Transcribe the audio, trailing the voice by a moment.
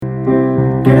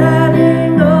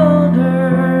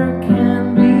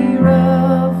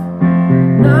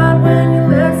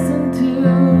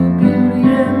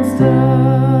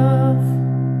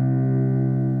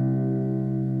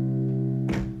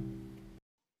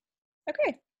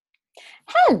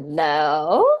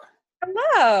Hello.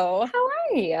 Hello. How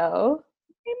are you?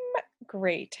 I'm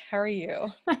great. How are you?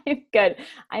 I'm good.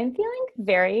 I'm feeling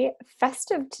very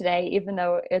festive today, even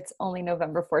though it's only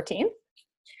November 14th.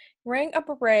 Wearing a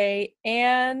beret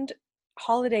and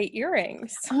holiday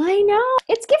earrings. I know.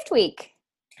 It's gift week.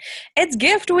 It's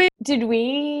gift week. Did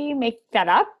we make that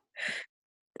up?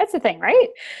 That's a thing, right?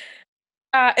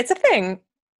 It's a thing.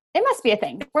 It must be a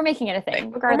thing. We're making it a thing,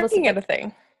 We're regardless of making it like, a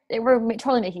thing.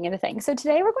 totally making it a thing. So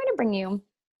today we're going to bring you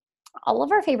all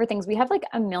of our favorite things. We have like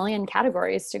a million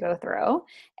categories to go through.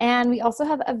 And we also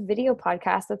have a video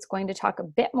podcast that's going to talk a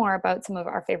bit more about some of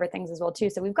our favorite things as well too.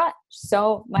 So we've got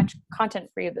so much content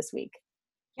for you this week.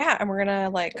 Yeah, and we're gonna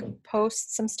like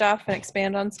post some stuff and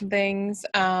expand on some things.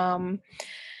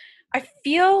 I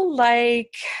feel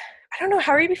like I don't know,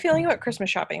 how are you feeling about Christmas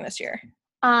shopping this year?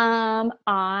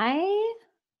 I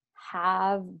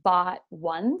have bought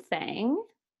one thing.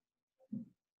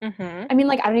 Mm-hmm. I mean,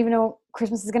 like, I don't even know what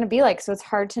Christmas is going to be like. So it's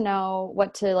hard to know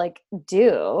what to like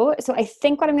do. So I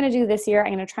think what I'm going to do this year,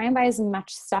 I'm going to try and buy as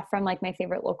much stuff from like my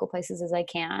favorite local places as I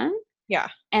can. Yeah.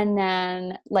 And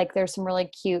then like there's some really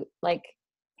cute like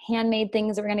handmade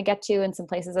things that we're going to get to and some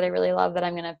places that I really love that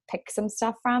I'm going to pick some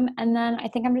stuff from. And then I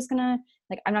think I'm just going to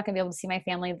like I'm not going to be able to see my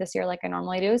family this year like I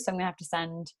normally do, so I'm going to have to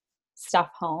send stuff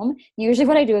home. Usually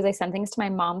what I do is I send things to my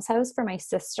mom's house for my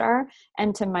sister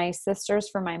and to my sisters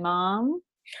for my mom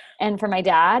and for my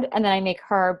dad, and then I make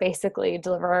her basically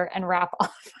deliver and wrap all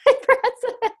of my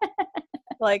presents.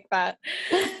 Like that.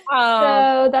 Um,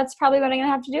 So that's probably what I'm going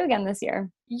to have to do again this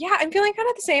year. Yeah, I'm feeling kind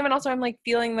of the same. And also, I'm like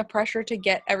feeling the pressure to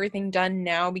get everything done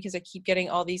now because I keep getting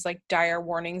all these like dire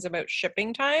warnings about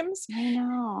shipping times. I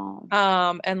know.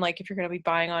 And like if you're going to be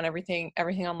buying on everything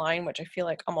online, which I feel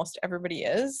like almost everybody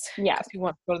is, Yeah. because people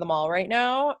want to go to the mall right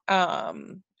now.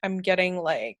 I'm getting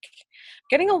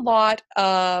a lot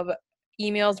of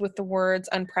emails with the words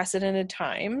unprecedented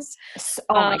times,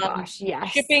 Oh my um, gosh. Yes.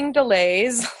 shipping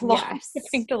delays, long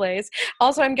shipping Yes. delays.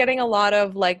 Also, I'm getting a lot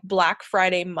of like Black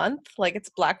Friday month, like it's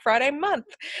Black Friday month.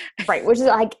 Right. Which is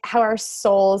like how our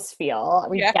souls feel.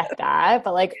 We Yeah. get that.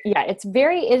 But like, yeah, it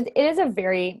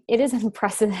is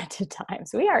unprecedented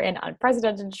times. We are in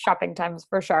unprecedented shopping times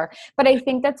for sure. But I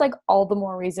think that's like all the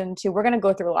more reason to, we're going to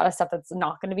go through a lot of stuff that's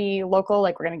not going to be local.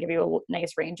 Like we're going to give you a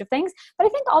nice range of things. But I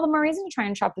think all the more reason to try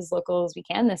and shop as local as we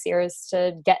can this year is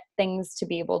to get things to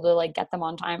be able to like get them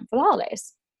on time for the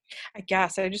holidays. I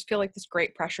guess I just feel like this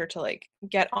great pressure to like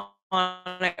get on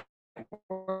it.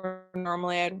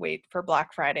 Normally, I'd wait for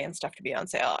Black Friday and stuff to be on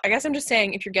sale. I guess I'm just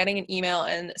saying if you're getting an email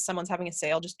and someone's having a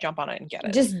sale, just jump on it and get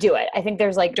it. Just do it. I think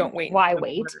there's like, Don't wait why November,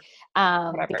 wait?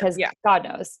 whatever. Because Yeah. God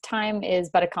knows, time is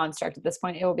but a construct at this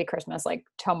point. It will be Christmas like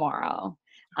tomorrow.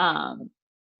 Um,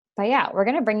 but yeah, we're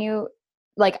gonna bring you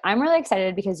like I'm really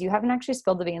excited because you haven't actually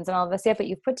spilled the beans on all of this yet, but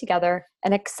you've put together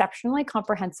an exceptionally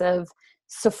comprehensive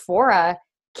Sephora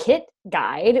kit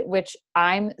guide, which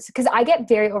I'm because I get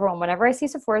very overwhelmed whenever I see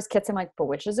Sephora's kits. I'm like, but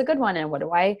which is a good one, and what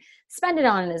do I spend it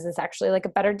on? And is this actually like a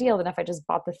better deal than if I just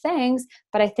bought the things?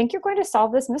 But I think you're going to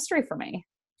solve this mystery for me.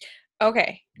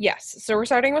 Okay. Yes. So we're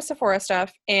starting with Sephora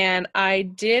stuff, and I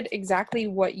did exactly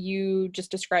what you just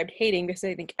described hating because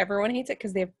I think everyone hates it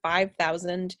because they have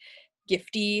 5,000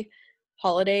 gifty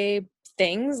holiday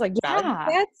things like value Yeah.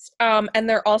 sets. And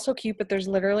they're also cute, but there's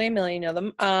literally a million of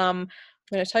them. I'm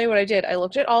going to tell you what I did. I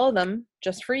looked at all of them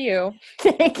just for you.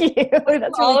 Thank you.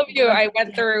 That's All really of you. kind I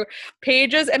went through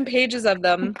pages and pages of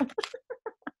them.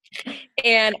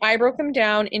 And I broke them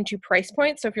down into price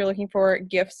points. So if you're looking for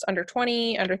gifts under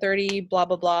 20, under 30, blah,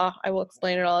 blah, blah, I will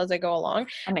explain it all as I go along.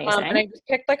 And Amazing. I just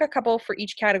picked like a couple for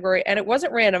each category. And it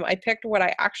wasn't random. I picked what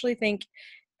I actually think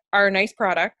are nice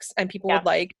products and people Yeah. would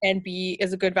like, and B,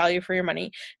 is a good value for your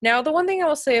money. Now, the one thing I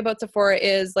will say about Sephora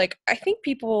is like, I think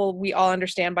we all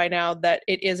understand by now that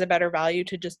it is a better value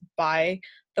to just buy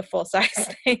the full size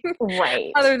thing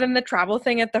Right. other than the travel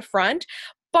thing at the front.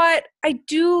 But I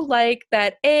do like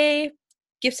that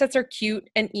gift sets are cute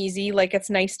and easy. Like it's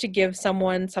nice to give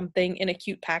someone something in a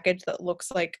cute package that looks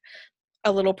like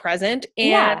a little present. And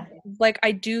Yeah. like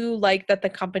I do like that the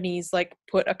companies like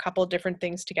put a couple different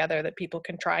things together that people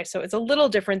can try. So it's a little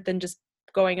different than just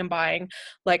going and buying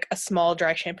like a small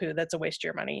dry shampoo that's a waste of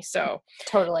your money. So,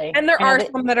 Totally. and there I know are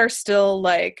that. some that are still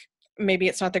like maybe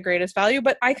it's not the greatest value,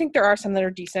 but I think there are some that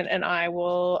are decent, and I'm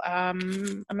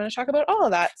going to talk about all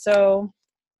of that. So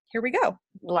here we go.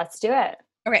 Let's do it.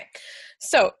 Okay,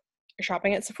 so you're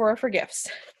shopping at Sephora for gifts.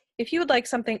 If you would like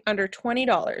something under $20,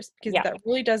 because Yeah. that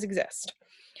really does exist,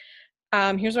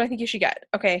 here's what I think you should get.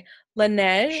 Okay,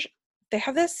 Laneige they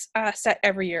have this set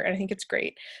every year, and I think it's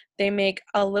great. They make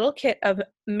a little kit of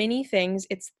mini things.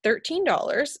 It's $13.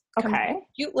 Comes with Okay. a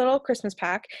cute little Christmas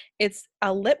pack. It's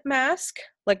a lip mask,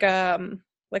 like a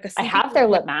I sleeping have their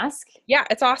lip. lip mask. Yeah,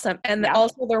 it's awesome. And Yeah.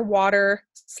 also their water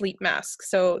sleep mask.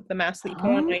 So the mask that you put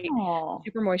on at night, Oh,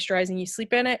 super moisturizing, you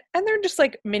sleep in it. And they're just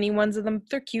like mini ones of them.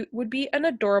 They're cute. Would be an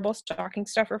adorable stocking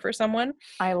stuffer for someone.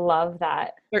 I love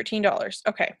that. $13.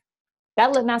 Okay.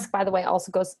 That lip mask, by the way,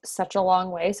 also goes such a long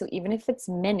way. So even if it's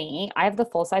mini, I have the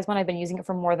full size one. I've been using it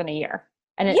for more than a year.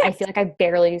 And I Yes. feel like I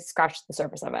barely scratched the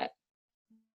surface of it.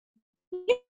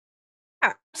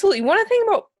 Yeah, absolutely. One of the things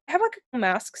about I have like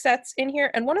mask sets in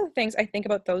here, and one of the things I think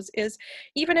about those is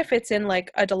even if it's in like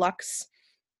a deluxe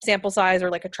sample size or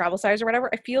like a travel size or whatever,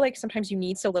 I feel like sometimes you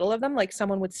need so little of them, like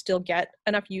someone would still get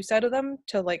enough use out of them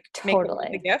to like make them a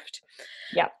Totally. gift.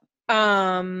 Yep.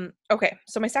 Okay,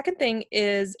 so my second thing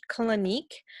is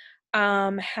Clinique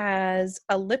has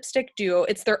a lipstick duo.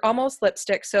 It's their almost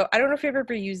lipstick. So I don't know if you've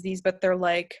ever used these, but they're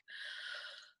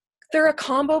a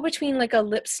combo between like a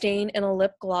lip stain and a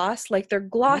lip gloss. Like they're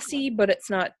glossy, but it's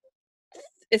not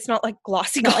like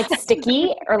glossy Not gloss. like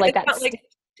sticky or like It's that. not like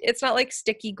it's not like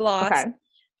sticky gloss. Okay.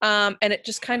 And it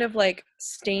just kind of like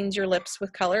stains your lips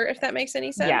with color, if that makes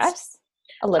any sense. Yes.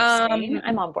 A lip stain. Um,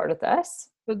 I'm on board with this.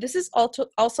 so this is also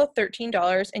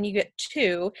 $13, and you get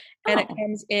two, and it Oh,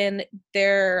 comes in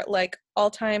their like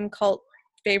all-time cult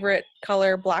favorite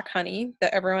color, black honey,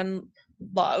 that everyone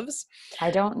loves. I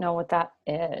don't know what that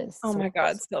is. Oh So my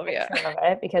God, post a Sylvia. picture of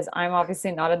it because I'm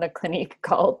obviously not in the Clinique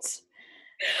cult.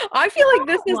 I feel like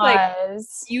this is like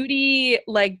Was beauty,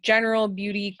 like general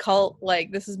beauty cult.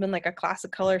 Like this has been like a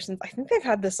classic color since I think they've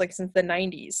had this like since the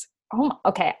 90s.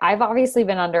 okay. I've obviously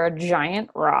been under a giant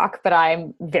rock, but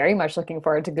I'm very much looking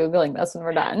forward to Googling this when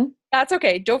we're done. That's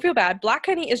okay. Don't feel bad. Black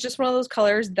honey is just one of those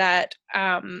colors that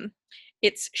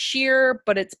it's sheer,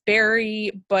 but it's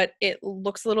berry, but it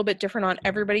looks a little bit different on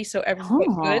everybody. So everybody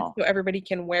good. Oh, So everybody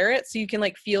can wear it. So you can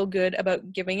like feel good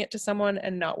about giving it to someone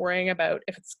and not worrying about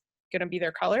if it's gonna be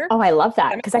their color. oh, I love Does that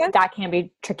that because make sense? that can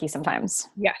be tricky sometimes.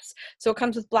 Yes. So it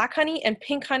comes with black honey and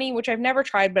pink honey, which I've never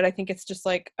tried, but I think it's just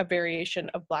like a variation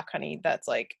of black honey that's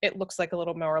like it looks like a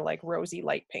little more like rosy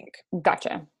light pink.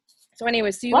 Gotcha. So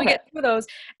anyways, so you Love would it. get two of those.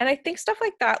 And I think stuff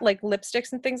like that, like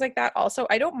lipsticks and things like that, also,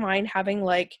 I don't mind having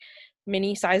like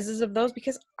mini sizes of those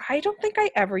because I don't think I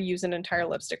ever use an entire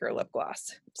lipstick or lip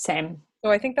gloss. Same.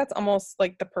 So I think that's almost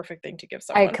like the perfect thing to give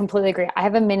I someone. completely agree. I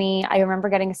have a mini. I remember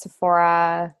getting a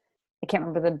Sephora. I can't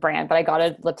remember the brand, but I got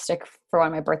a lipstick for one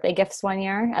of my birthday gifts one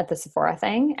year at the Sephora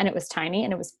thing, and it was tiny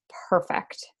and it was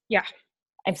perfect. Yeah.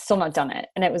 I've still not done it,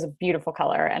 and it was a beautiful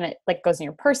color, and it like goes in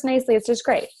your purse nicely. It's just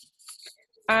great.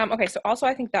 Okay, so also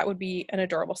I think that would be an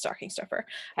adorable stocking stuffer.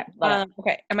 Okay, love it.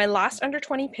 Okay, and my last under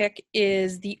 20 pick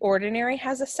is The Ordinary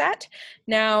has a set.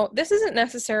 Now, this isn't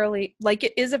necessarily like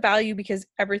it is a value because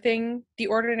everything The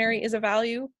Ordinary is a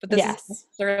value, but this isn't Yes.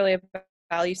 necessarily a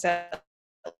value set.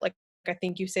 Like I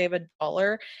think you save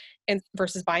 $1 and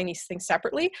versus buying these things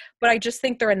separately, but I just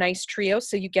think they're a nice trio.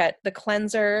 So you get the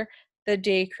cleanser, the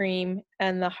day cream,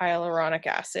 and the hyaluronic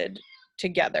acid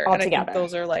together, All and I think together.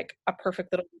 those are like a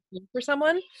perfect little routine for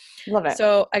someone. Love it.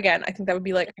 So again, I think that would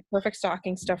be like a perfect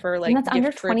stocking stuffer, And like that's under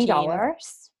gift for a teen.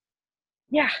 $20.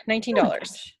 Yeah, Oh my $19.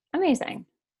 gosh. Amazing.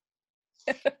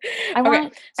 I Okay,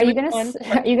 want, so we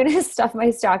are you gonna stuff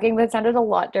my stocking? That sounded a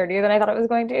lot dirtier than I thought it was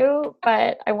going to,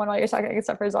 but I want all your stocking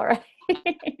stuffers already.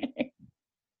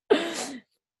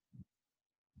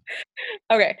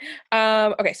 okay,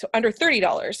 okay, so under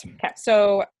 $30. Okay.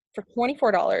 So for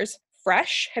 $24,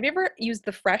 Fresh. Have you ever used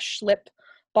the Fresh lip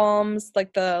balms,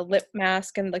 like the lip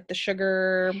mask and like the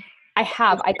sugar? I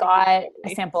have. I got a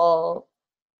sample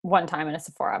one time in a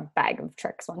Sephora bag of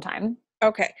tricks one time.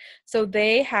 Okay, so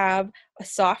they have a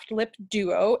soft lip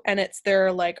duo, and it's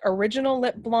their like original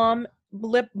lip balm, Their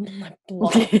lip balm.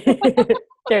 lip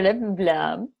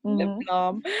Mhm.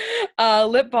 balm,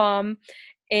 lip balm,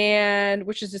 and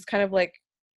which is just kind of like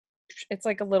it's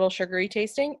like a little sugary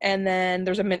tasting, and then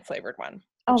there's a mint flavored one,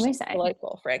 Oh, which is amazing.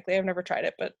 delightful. Frankly, I've never tried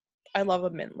it, but I love a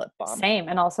mint lip balm. Same.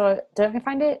 And also, don't you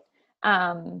find it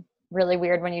really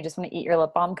weird when you just want to eat your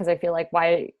lip balm? Because I feel like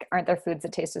why aren't there foods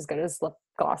that taste as good as lip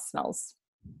gloss smells?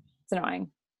 It's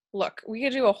annoying. Look, we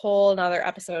could do a whole another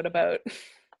episode about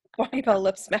talking about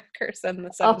lip smackers and the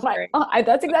Oh Seven my, Spring.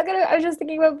 that's exactly what I was just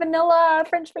thinking about vanilla,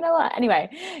 French vanilla. Anyway,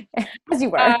 as you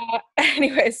were.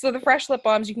 Anyway, so the Fresh lip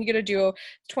balms, you can get a duo,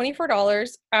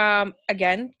 $24.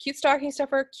 Again, cute stocking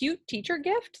stuffer, cute teacher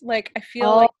gift. Like I feel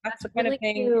Oh, like that's the that's kind of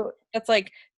really thing cute. that's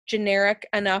like generic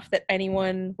enough that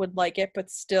anyone would like it, but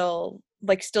still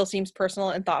like still seems personal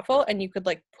and thoughtful, and you could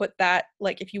like put that,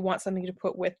 like if you want something to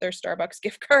put with their Starbucks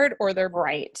gift card or their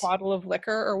Right. bottle of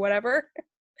liquor or whatever.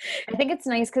 I think it's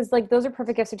nice because like those are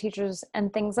perfect gifts for teachers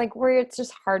and things like where it's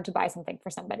just hard to buy something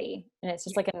for somebody and it's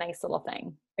just like a nice little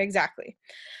thing. Exactly.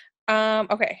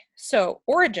 Okay, so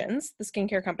Origins, the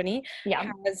skincare company, Yeah.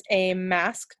 has a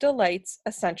Mask Delights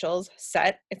Essentials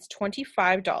set. It's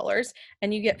 $25,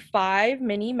 and you get 5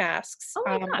 mini masks. Oh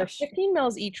my They're gosh. 15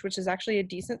 mils each, which is actually a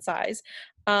decent size.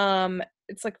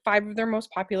 It's like 5 of their most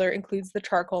popular, includes the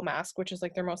charcoal mask, which is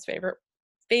like their most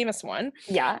famous one.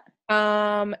 Yeah.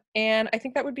 And I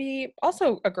think that would be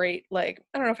also a great, like,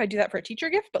 I don't know if I do that for a teacher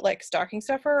gift, but like stocking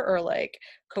stuffer or like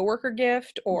coworker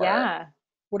gift or Yeah.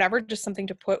 whatever, just something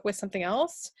to put with something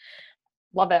else.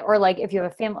 Love it. Or like if you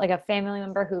have a family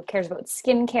member who cares about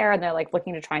skincare and they're like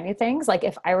looking to try new things, like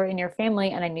if I were in your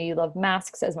family and I knew you love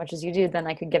masks as much as you do, then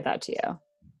I could give that to you.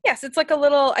 Yes, it's like a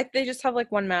little, they just have like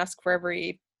one mask for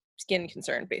every skin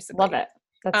concern, basically. Love it.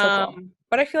 That's so cool.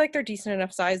 But I feel like they're decent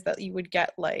enough size that you would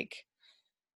get like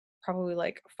probably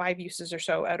like 5 uses or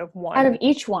so out of one. Out of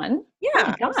each one? Yeah. Oh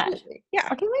my God. Absolutely. Yeah.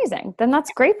 Okay, amazing. Then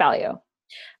that's great value.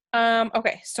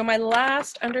 Okay, so my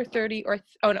last under 30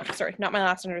 oh no, sorry, not my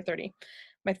last under 30.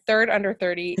 My third under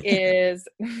 30 is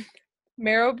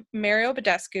Mario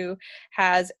Badescu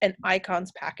has an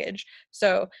Icons package.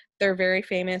 So their very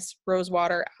famous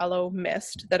Rosewater Aloe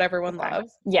Mist that everyone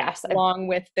loves. Yes. Along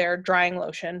with their drying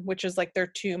lotion, which is like their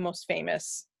 2 most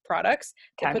famous products.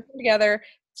 They Okay. put them together.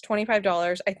 It's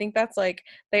 $25. I think that's like,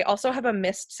 they also have a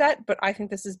mist set, but I think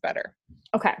this is better.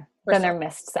 Okay. Then their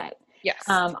mist set. Yes.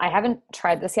 I haven't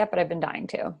tried this yet, but I've been dying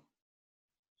to.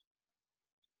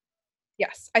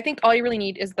 Yes. I think all you really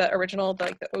need is the original,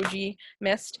 the OG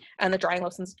mist, and the drying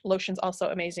lotion's also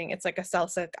amazing. It's like a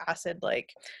salicylic acid,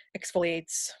 like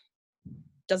exfoliates,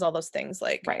 does all those things,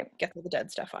 like gets all the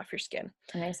dead stuff off your skin.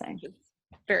 Amazing.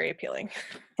 Very appealing.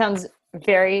 Sounds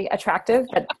very attractive,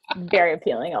 but very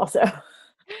appealing also.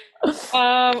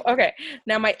 Okay.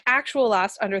 Now my actual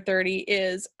last under 30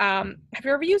 is, have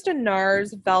you ever used a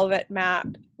NARS Velvet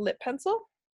Matte lip pencil?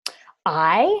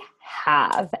 I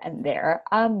have, and they're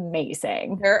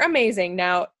amazing. They're amazing.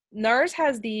 Now, NARS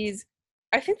has these,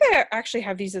 I think they actually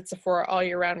have these at Sephora all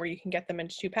year round where you can get them in a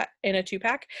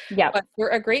 2-pack. Yeah. But they're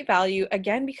a great value,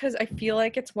 again, because I feel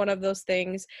like it's one of those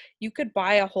things you could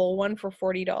buy a whole one for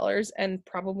 $40 and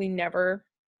probably never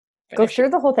go through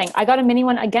the whole thing. I got a mini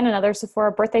one, again, another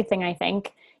Sephora birthday thing, I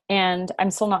think, and I'm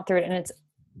still not through it, and it's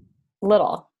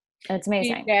little, and it's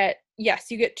amazing.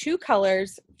 You get 2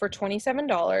 colors for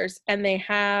 $27, and they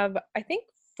have, I think,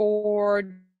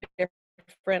 4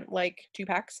 different like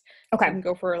 2-packs. Okay. So you can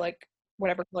go for like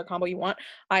whatever color combo you want.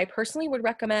 I personally would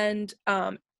recommend,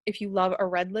 if you love a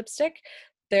red lipstick,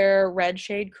 their red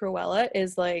shade Cruella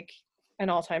is like an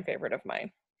all-time favorite of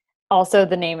mine. Also,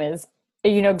 the name is,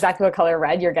 you know exactly what color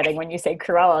red you're getting when you say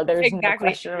Cruella. There's no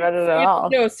question about it at all.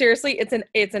 No, seriously, it's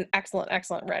an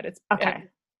excellent red. It's okay.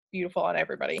 Beautiful on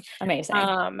everybody. Amazing.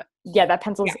 Yeah, that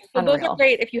pencil's unreal. Those are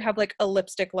great if you have like a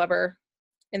lipstick lover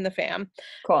in the fam.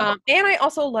 Cool. And I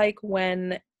also like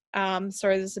when,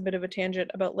 sorry, this is a bit of a tangent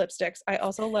about lipsticks. I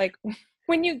also like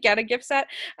when you get a gift set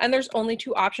and there's only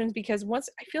 2 options, because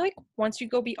I feel like once you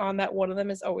go beyond that, one of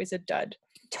them is always a dud.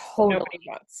 Totally. Nobody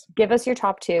wants. Give us your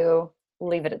top 2.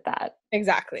 Leave it at that.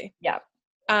 Exactly. Yeah.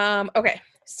 Okay.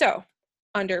 So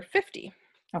under 50.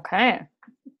 Okay.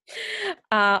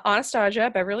 Anastasia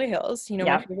Beverly Hills,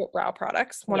 my favorite brow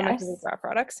products, one of my favorite brow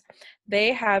products.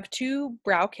 They have 2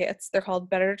 brow kits. They're called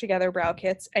Better Together brow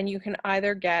kits, and you can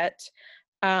either get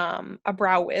a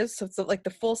Brow Wiz, so it's like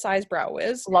the full-size Brow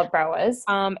Wiz. Love Brow Wiz.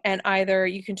 And either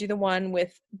you can do the one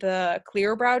with the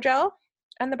clear brow gel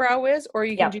and the Brow Wiz, or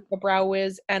you can do a Brow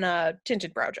Wiz and a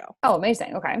tinted brow gel. Oh,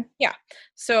 amazing. Okay. Yeah.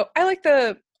 So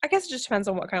I guess it just depends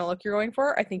on what kind of look you're going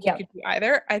for. I think you could do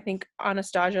either. I think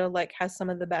Anastasia like has some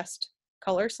of the best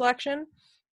color selection.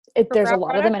 There's a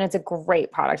lot of them, and it's a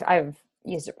great product. I've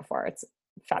used it before. It's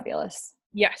fabulous.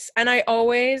 Yes. And I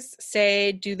always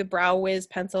say do the Brow Wiz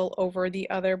pencil over the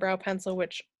other brow pencil,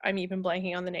 which I'm even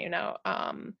blanking on the name now.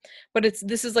 But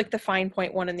this is like the fine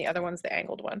point one and the other one's the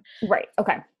angled one. Right.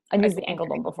 Okay. I've used the angled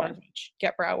one before.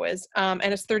 Get Brow Wiz. And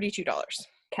it's $32.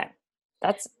 Okay.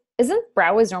 Isn't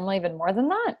Brow Wiz normally even more than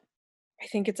that? I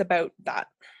think it's about that.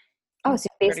 Oh, so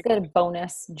you basically get a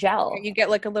bonus gel. You get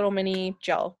like a little mini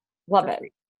gel. Love it.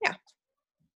 Yeah.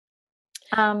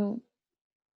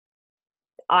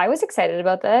 I was excited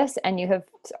about this, and you have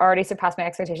already surpassed my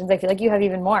expectations. I feel like you have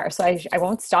even more, so I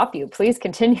won't stop you. Please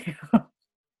continue.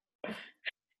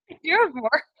 You have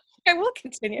more. I will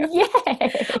continue. Yay!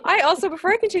 I also,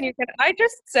 before I continue, can I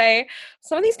just say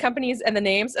some of these companies and the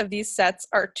names of these sets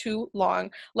are too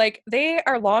long. Like, they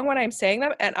are long when I'm saying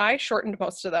them, and I shortened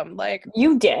most of them. Like,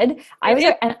 You did. it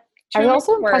is And I too was many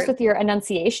also impressed words. with your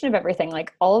enunciation of everything.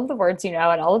 Like all of the words you know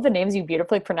and all of the names you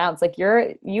beautifully pronounce. Like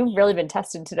you've really been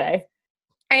tested today.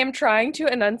 I am trying to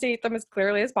enunciate them as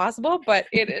clearly as possible, but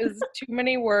it is too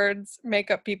many words,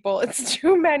 makeup people. It's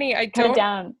too many. I Cut it don't.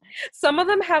 down. Some of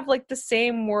them have like the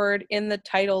same word in the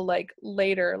title, like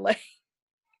later. Like,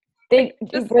 They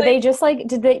just were like, they just like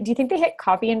did they do you think they hit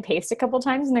copy and paste a couple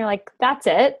times and they're like, that's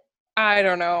it? I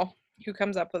don't know who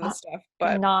comes up with Uh, this stuff,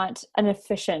 but Not an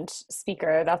efficient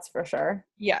speaker, that's for sure.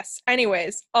 yes.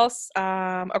 Anyways, also,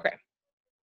 okay,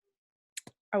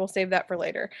 I will save that for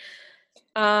later.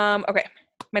 Okay.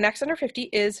 My next under 50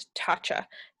 is Tatcha.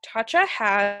 Tatcha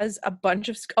has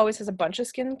always has a bunch of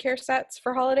skincare sets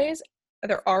for holidays.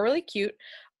 They're all really cute.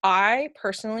 I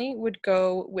personally would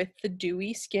go with the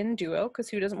Dewy Skin Duo because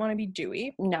who doesn't want to be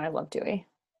dewy? No, I love Dewey.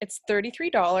 It's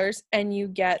 $33 and you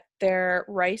get their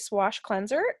rice wash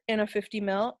cleanser in a 50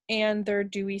 ml and their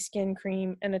Dewy Skin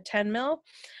Cream in a 10 ml.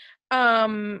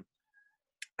 Um,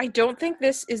 I don't think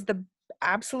this is the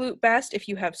absolute best if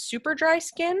you have super dry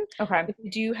skin. Okay. But we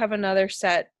do have another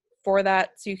set for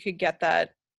that, so you could get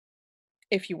that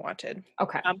if you wanted.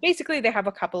 Okay. Basically, they have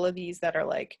a couple of these that are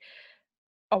like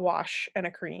a wash and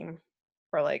a cream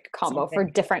for like Combo something. for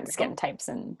different skin types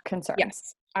and concerns.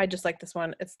 Yes, I just like this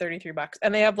one. It's $33,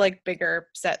 and they have like bigger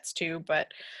sets too. But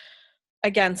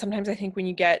again, sometimes I think when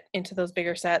you get into those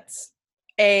bigger sets,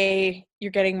 A,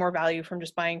 you're getting more value from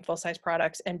just buying full size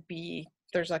products, and B,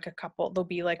 there's like there'll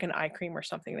be like an eye cream or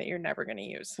something that you're never going to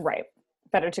use. Right.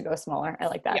 Better to go smaller. I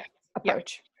like that Yeah.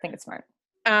 approach. I think it's smart.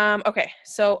 Okay,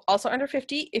 so also under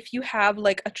 50, if you have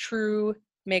like a true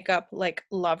makeup like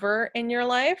lover in your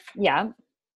life, Yeah.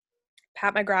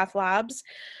 Pat McGrath Labs,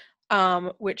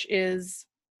 which is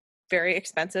very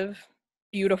expensive,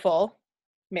 beautiful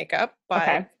makeup by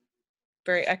Okay.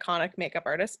 very iconic makeup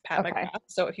artist, Pat Okay. McGrath.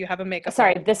 So if you have a makeup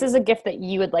Sorry, lover, this is a gift that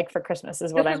you would like for Christmas,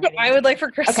 is this what is I'm what reading I into would like this.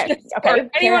 for Christmas Okay. or Okay. Carry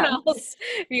anyone on. else.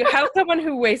 If you have someone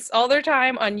who wastes all their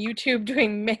time on YouTube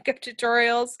doing makeup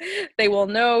tutorials, they will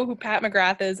know who Pat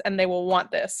McGrath is and they will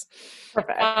want this.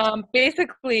 Perfect.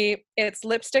 Basically, it's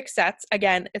lipstick sets.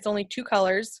 Again, it's only 2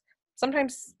 colors.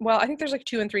 Sometimes, well, I think there's like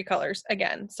 2 and 3 colors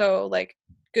again. So like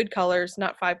good colors,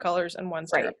 not 5 colors and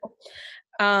one's Right. terrible.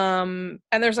 And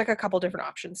there's like a couple different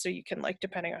options. So you can like,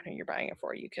 depending on who you're buying it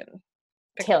for, you can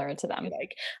pick Tailor it to them.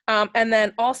 like. And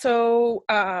then also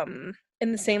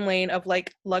in the same lane of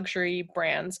like luxury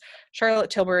brands,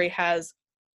 Charlotte Tilbury has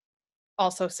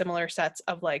also similar sets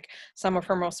of like some of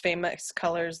her most famous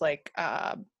colors, like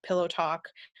Pillow Talk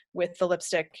with the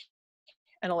lipstick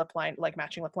and a lip line, like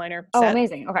matching lip liner Oh, set,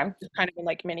 amazing. Okay. kind of in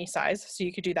like mini size. So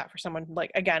you could do that for someone like,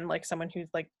 again, like someone who's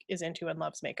like is into and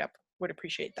loves makeup would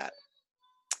appreciate that.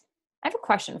 I have a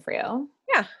question for you.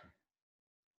 Yeah.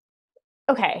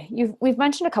 Okay, we've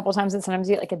mentioned a couple times that sometimes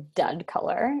you get like a dud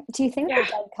color. Do you think that Yeah.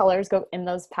 the dud colors go in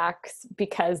those packs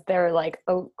because they're like,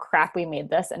 oh crap, we made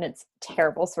this and it's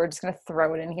terrible, so we're just gonna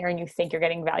throw it in here and you think you're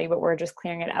getting value, but we're just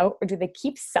clearing it out? Or do they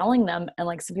keep selling them and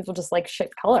like some people just like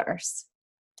shit colors?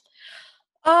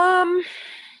 Um,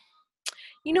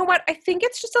 you know what? I think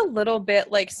it's just a little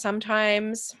bit like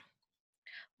sometimes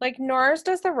like NARS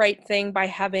does the right thing by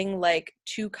having like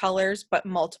 2 colors but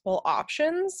multiple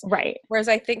options. Right. Whereas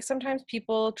I think sometimes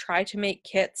people try to make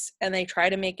kits and they try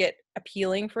to make it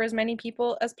appealing for as many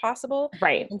people as possible.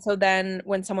 Right. And so then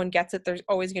when someone gets it, there's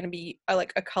always going to be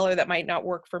like a color that might not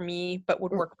work for me but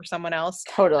would work for someone else.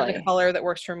 And the Totally. color that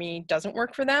works for me doesn't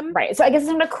work for them. Right. So I guess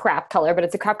it's not a crap color, but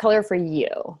it's a crap color for you.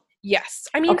 Yes.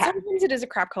 I mean, Okay. sometimes it is a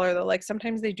crap color though. Like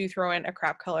sometimes they do throw in a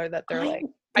crap color that they're like,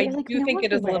 I They're like, do no, think we're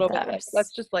it is a rid of little bit like, this.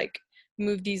 let's just like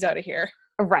move these out of here.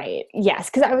 Right. Yes.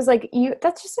 Because I was like,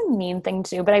 that's just a mean thing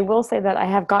to do. But I will say that I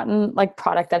have gotten like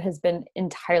product that has been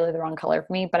entirely the wrong color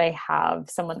for me. But I have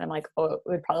someone that I'm like, oh, it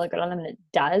would probably look good on them. And it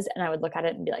does. And I would look at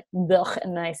it and be like, ugh.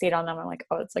 And then I see it on them. I'm like,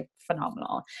 oh, it's like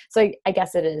phenomenal. So I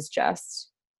guess it is just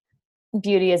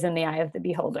beauty is in the eye of the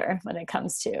beholder when it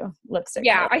comes to lipstick.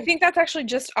 Yeah, colors. I think that's actually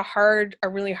just a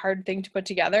really hard thing to put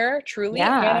together, truly.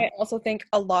 Yeah. And I also think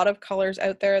a lot of colors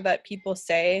out there that people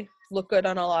say look good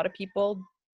on a lot of people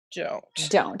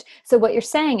don't. So what you're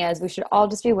saying is we should all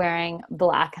just be wearing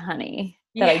black honey.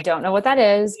 That Yeah. I don't know what that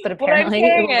is, but What I'm apparently it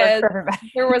saying will work is for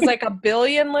everybody. there was like a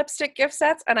billion lipstick gift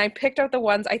sets and I picked out the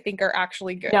ones I think are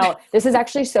actually good. No, this is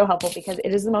actually so helpful because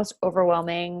it is the most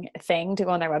overwhelming thing to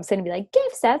go on their website and be like,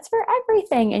 gift sets for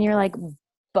everything. And you're like,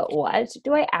 but what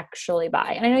do I actually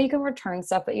buy? And I know you can return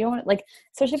stuff, but you don't want like,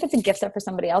 especially if it's a gift set for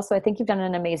somebody else. So I think you've done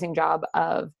an amazing job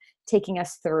of taking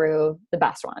us through the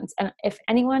best ones. And if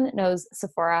anyone knows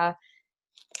Sephora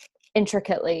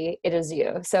intricately, it is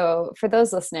you. So for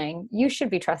those listening, you should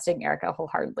be trusting Erica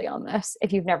wholeheartedly on this.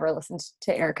 If you've never listened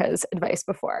to Erica's advice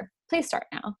before, please start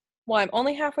now. Well, I'm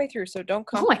only halfway through, so don't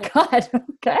come. Oh my God.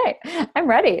 Okay. I'm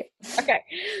ready. Okay.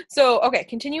 So,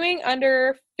 continuing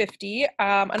under 50,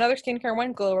 another skincare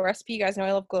one, Glow Recipe. You guys know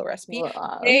I love Glow Recipe.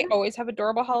 Love. They always have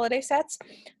adorable holiday sets.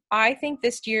 I think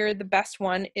this year the best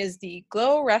one is the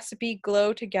Glow Recipe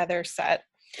Glow Together set.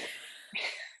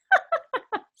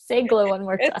 Say glow one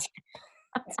more time.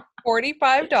 It's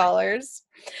 $45.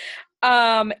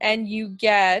 And you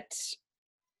get,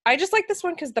 I just like this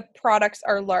one because the products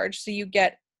are large. So you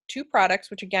get 2 products,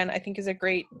 which again, I think is a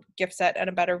great gift set and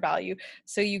a better value.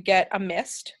 So you get a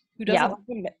mist. Who doesn't love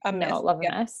a mist? No, love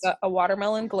a mist. A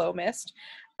watermelon glow mist.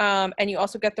 And you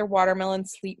also get their watermelon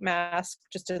sleep mask,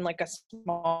 just in like a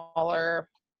smaller,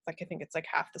 like I think it's like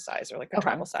half the size or like a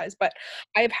travel size. But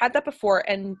I've had that before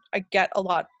and I get a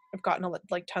lot. I've gotten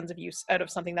like tons of use out of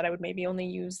something that I would maybe only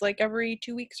use like every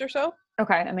 2 weeks or so.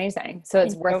 Okay, amazing. So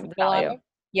it's worth the value.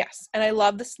 Yes. And I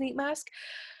love the sleep mask.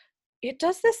 It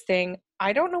does this thing.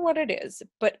 I don't know what it is,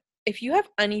 but if you have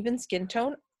uneven skin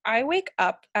tone, I wake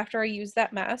up after I use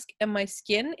that mask and my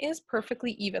skin is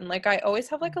perfectly even. Like I always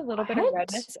have like a little bit of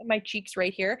redness in my cheeks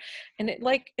right here. And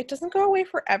it doesn't go away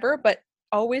forever, but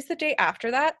always the day after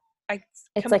that, it's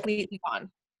completely gone.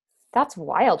 That's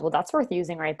wild. Well, that's worth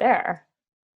using right there.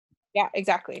 Yeah,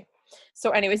 exactly.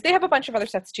 So anyways, they have a bunch of other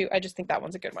sets too. I just think that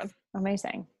one's a good one.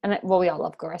 Amazing. And we all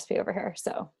love Glow Recipe over here.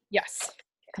 So yes,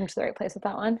 come to the right place with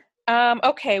that one.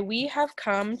 Okay, we have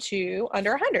come to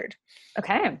under 100.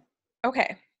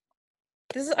 Okay.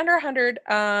 This is under 100.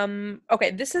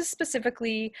 Okay, this is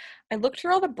specifically, I looked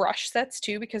through all the brush sets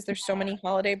too because there's so many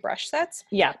holiday brush sets.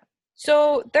 Yeah.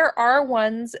 So there are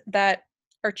ones that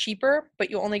are cheaper, but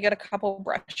you only get a couple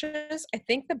brushes. I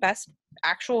think the best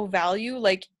actual value,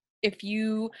 like if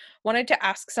you wanted to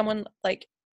ask someone like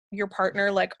your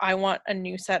partner, like I want a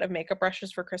new set of makeup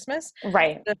brushes for Christmas.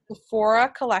 Right. The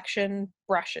Sephora collection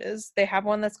brushes, they have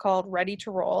one that's called Ready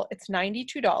to Roll. It's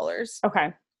 $92.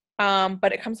 Okay.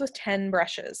 But it comes with 10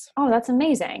 brushes. Oh, that's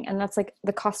amazing. And that's like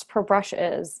the cost per brush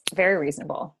is very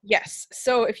reasonable. Yes.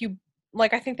 So if you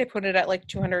like, I think they put it at like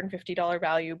 $250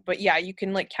 value, but yeah, you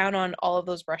can like count on all of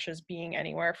those brushes being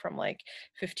anywhere from like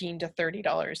 $15 to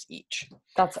 $30 each.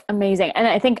 That's amazing. And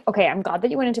I think, okay, I'm glad that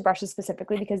you went into brushes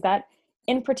specifically because that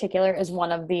in particular is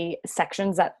one of the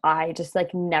sections that I just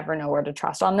like never know where to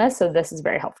trust on this. So this is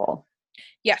very helpful.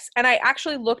 Yes. And I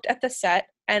actually looked at the set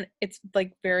and it's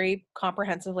like very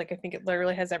comprehensive. Like I think it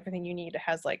literally has everything you need. It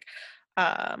has like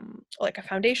a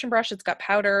foundation brush. It's got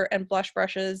powder and blush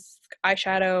brushes,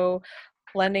 eyeshadow,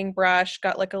 blending brush,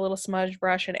 got like a little smudge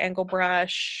brush, an angle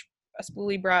brush, a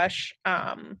spoolie brush,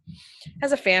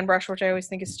 has a fan brush, which I always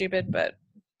think is stupid, but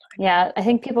yeah, I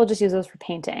think people just use those for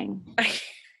painting.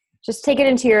 Just take it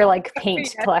into your like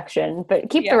paint collection, but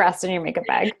keep the rest in your makeup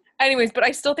bag. Anyways, but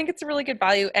I still think it's a really good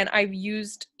value and I've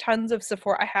used tons of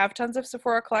Sephora. I have tons of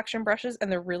Sephora collection brushes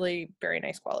and they're really very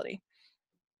nice quality.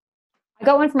 I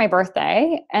got one for my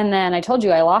birthday and then I told you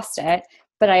I lost it,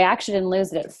 but I actually didn't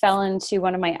lose it. It fell into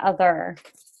one of my other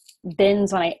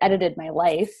bins when I edited my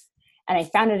life and I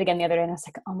found it again the other day and I was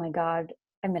like, oh my God,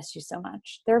 I missed you so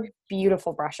much. They're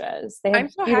beautiful brushes. They have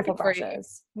beautiful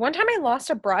brushes. One time I lost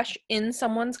a brush in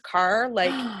someone's car,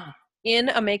 like in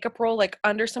a makeup roll, like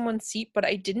under someone's seat, but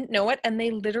I didn't know it. And they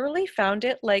literally found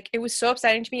it. Like, it was so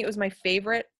upsetting to me. It was my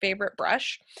favorite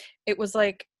brush. It was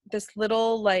like this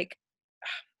little, like,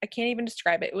 I can't even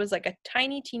describe it. It was like a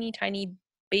tiny, teeny, tiny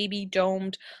baby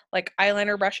domed like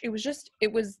eyeliner brush. It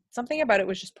was something about it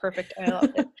was just perfect. And I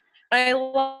loved it. I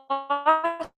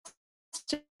lost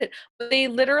it. They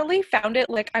literally found it,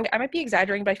 like, I might be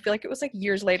exaggerating, but I feel like it was like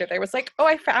years later. They was like, oh,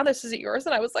 I found this. Is it yours?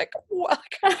 And I was like, what?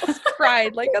 I almost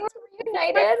cried. Like, that's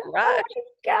reunited. Oh my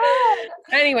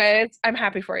God. Anyways, I'm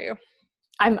happy for you.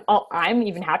 I'm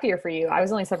even happier for you. I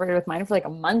was only separated with mine for like a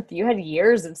month. You had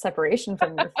years of separation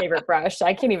from your favorite brush.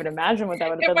 I can't even imagine what that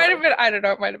would have been. It might have been, I don't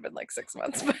know, it might have been like 6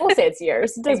 months. But we'll say it's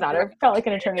years. It doesn't matter. It felt like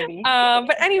an eternity.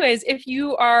 But anyways, if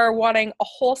you are wanting a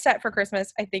whole set for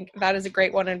Christmas, I think that is a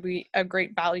great one and be a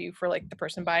great value for like the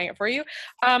person buying it for you.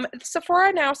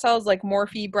 Sephora now sells like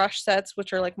Morphe brush sets,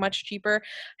 which are like much cheaper.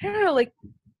 I don't know, like,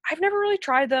 I've never really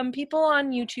tried them. People on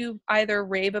YouTube either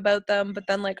rave about them, but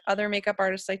then like other makeup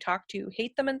artists I talk to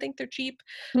hate them and think they're cheap.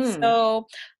 So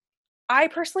I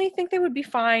personally think they would be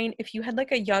fine if you had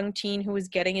like a young teen who was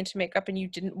getting into makeup and you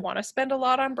didn't want to spend a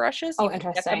lot on brushes. Oh, you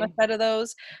could get them a set of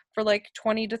those for like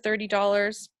 $20 to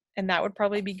 $30, and that would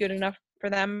probably be good enough for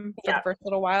them for the first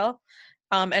little while.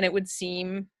 And it would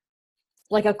seem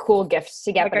Like a cool gift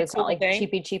to get, like but a it's not cool like thing.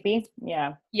 cheapy.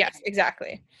 Yeah. Yes,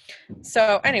 exactly.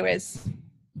 So anyways,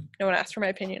 no one asked for my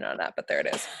opinion on that, but there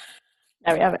it is.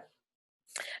 There we have it.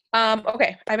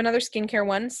 Okay, I have another skincare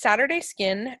one. Saturday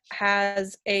Skin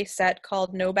has a set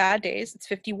called No Bad Days. It's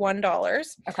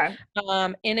 $51. Okay.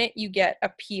 In it, you get a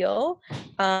peel,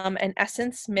 an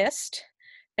essence mist,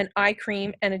 an eye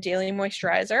cream, and a daily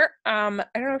moisturizer. I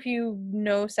don't know if you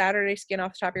know Saturday Skin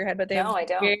off the top of your head, but they have No, I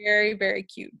don't. very, very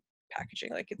cute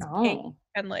packaging. Like it's pink Oh,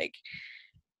 and like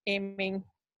aiming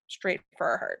straight for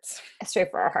our hearts.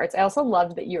 straight for our hearts. I also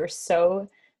loved that you were so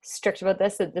strict about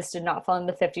this, that this did not fall in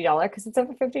the $50 because it's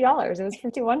over $50. It was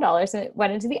 $51 and it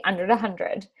went into the under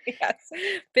 100. Yes,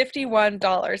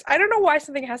 $51. I don't know why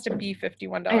something has to be I know,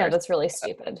 $51. that's really That's a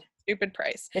stupid. stupid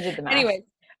price. They did the math. Anyways,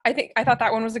 I thought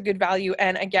that one was a good value,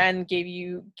 and again,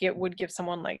 would give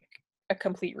someone like a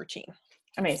complete routine.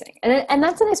 Amazing. And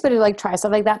that's a nice way to like try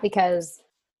stuff like that, because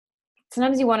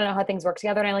sometimes you want to know how things work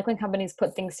together. And I like when companies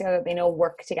put things together that they know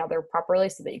work together properly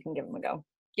so that you can give them a go.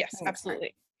 Yes, Smart.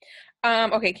 absolutely.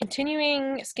 Okay,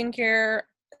 continuing skincare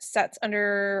sets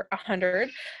under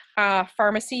 100.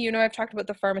 Pharmacy, I've talked about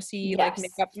the pharmacy like Yes.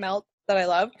 makeup melt that I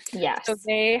love. So Yes.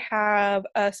 they have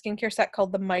a skincare set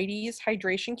called the Mighty's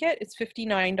Hydration Kit. It's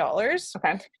 $59.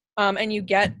 Okay. And you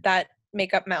get that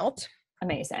makeup melt.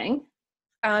 Amazing.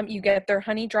 You get their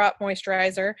honey drop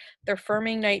moisturizer, their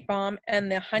firming night balm,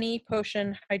 and the honey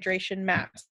potion hydration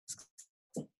mask.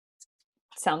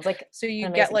 Sounds like So you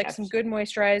an get amazing like some gift. good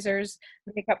moisturizers,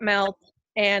 makeup melt,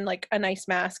 and like a nice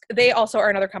mask. They also are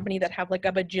another company that have like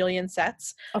a bajillion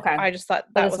sets. Okay. I just thought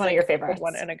But that it's was one of like your a good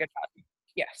one favorites. and a good value.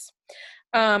 Yes.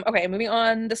 Okay, moving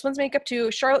on. This one's makeup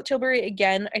too. Charlotte Tilbury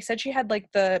again. I said she had like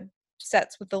the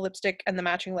sets with the lipstick and the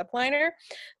matching lip liner.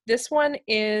 This one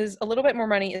is a little bit more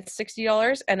money. It's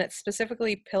 $60 and it's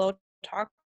specifically Pillow Talk,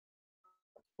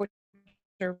 which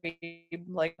are like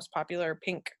most popular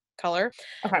pink color.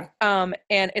 Okay.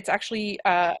 And it's actually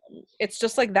it's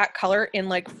just like that color in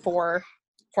like 4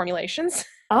 formulations.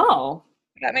 Oh,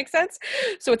 If that makes sense.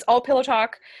 So it's all Pillow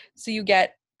Talk. So you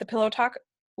get the Pillow Talk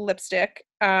lipstick,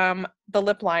 the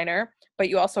lip liner, but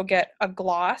you also get a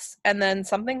gloss and then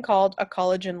something called a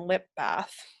collagen lip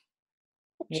bath.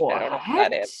 Which I don't know what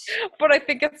that what? is, but I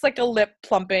think it's like a lip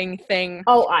plumping thing.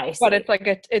 Oh, I But see. it's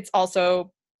like it's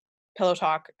also Pillow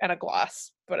Talk and a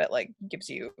gloss, but it like gives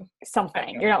you, I don't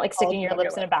Something. know, You're not like sticking your collagen on your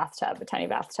lips in a lip. bathtub, a tiny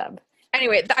bathtub.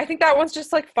 Anyway, I think that one's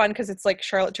just like fun because it's like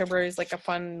Charlotte Tilbury is like a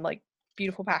fun, like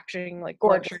beautiful packaging, like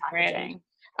Gorgeous luxury brand.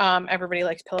 packaging. Everybody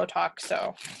likes Pillow Talk,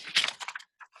 so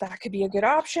that could be a good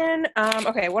option.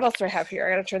 Okay, what else do I have here?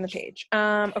 I gotta turn the page.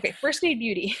 Okay, First Aid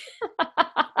Beauty.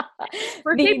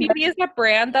 First Aid The Beauty is a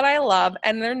brand that I love,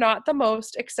 and they're not the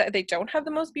most they don't have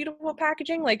the most beautiful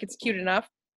packaging. Like it's cute enough.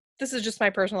 This is just my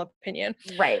personal opinion.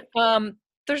 right.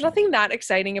 There's nothing that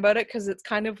exciting about it because it's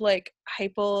kind of like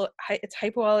it's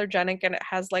hypoallergenic and it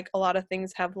has like a lot of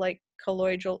things have like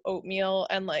colloidal oatmeal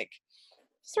and like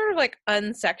sort of like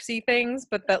unsexy things,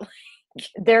 but that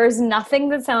There's nothing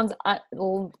that sounds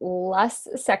less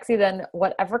sexy than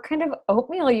whatever kind of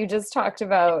oatmeal you just talked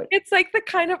about. it's like the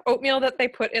kind of oatmeal that they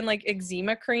put in like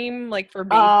eczema cream, like for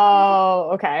babies. Oh,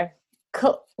 okay.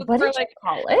 What For did you like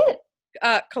call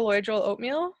it? colloidal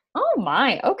oatmeal. Oh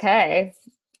my, okay.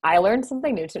 I learned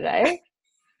something new today.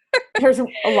 There's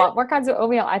a lot more kinds of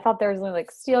oatmeal. I thought there was only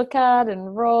like steel cut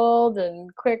and rolled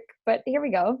and quick, but here we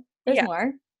go. There's Yeah,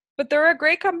 more. but they're a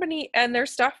great company and their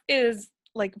stuff is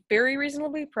like very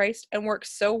reasonably priced and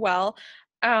works so well.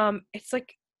 It's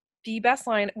like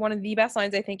one of the best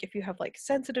lines I think if you have like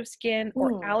sensitive skin or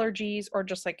Mm, allergies or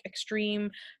just like extreme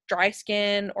dry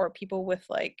skin or people with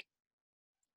like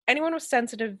anyone with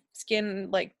sensitive skin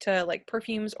like to like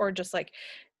perfumes or just like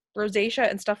rosacea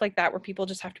and stuff like that where people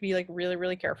just have to be like really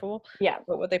really careful yeah.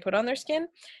 about what they put on their skin.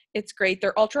 It's great.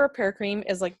 Their ultra repair cream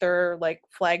is like their like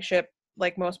flagship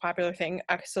like most popular thing.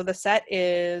 So the set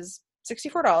is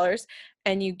 $64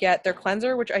 and you get their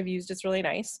cleanser which I've used. It's really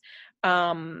nice.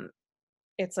 um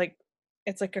it's like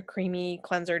a creamy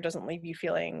cleanser, doesn't leave you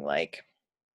feeling like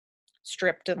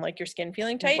stripped and like your skin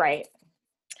feeling tight. Right.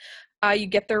 You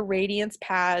get their radiance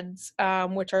pads,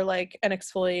 which are like an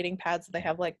exfoliating pads. They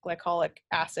have like glycolic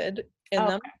acid in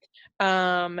them.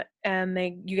 Okay. And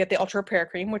you get the ultra repair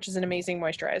cream, which is an amazing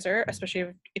moisturizer, especially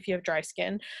if you have dry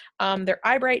skin. Their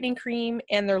eye brightening cream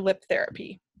and their lip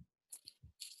therapy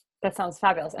That sounds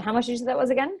fabulous. And how much did you say that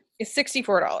was again? is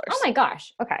 $64. Oh my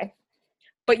gosh. Okay.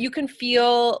 But you can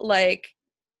feel like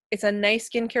it's a nice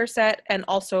skincare set and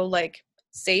also like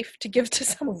safe to give to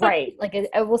someone. Right. Like,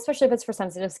 well, especially if it's for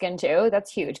sensitive skin too.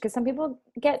 That's huge because some people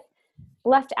get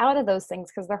left out of those things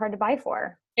because they're hard to buy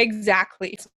for.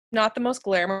 Exactly. It's not the most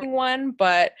glamour one,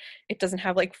 but it doesn't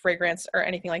have like fragrance or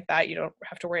anything like that. You don't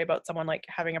have to worry about someone like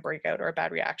having a breakout or a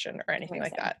bad reaction or anything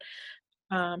like that.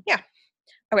 Yeah.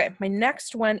 Okay, my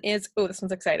next one is, oh, this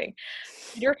one's exciting.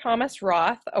 Peter Thomas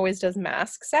Roth always does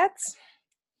mask sets.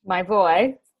 My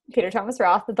boy, Peter Thomas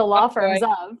Roth, the law firms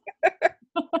of.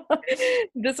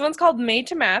 This one's called Made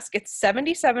to Mask. It's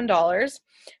 $77.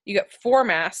 You get 4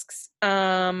 masks.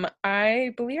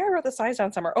 I believe I wrote the size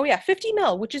down somewhere. Oh yeah, 50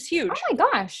 ml, which is huge. Oh my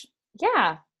gosh.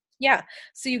 Yeah. Yeah.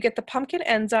 So you get the pumpkin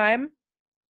enzyme.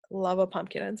 Love a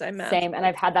pumpkin enzyme mask. Same. And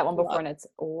I've had that one before and it's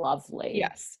lovely.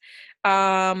 Yes.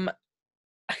 An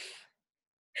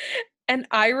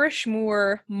Irish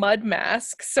Moor mud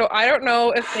mask. So I don't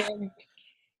know if they're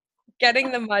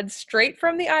getting the mud straight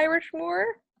from the Irish Moor.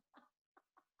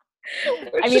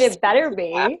 I mean, it better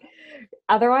be.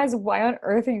 Otherwise, why on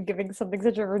earth are you giving something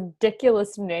such a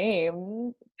ridiculous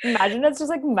name? Imagine it's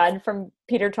just like mud from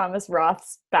Peter Thomas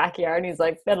Roth's backyard, and he's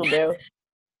like, "That'll do."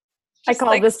 I call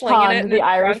like this pond the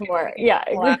Irish Moor. Yeah,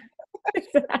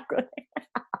 exactly.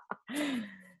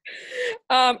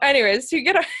 Anyways, so you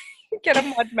get a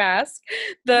mud mask,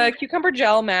 the cucumber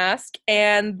gel mask,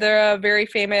 and the very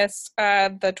famous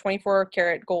the 24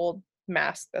 karat gold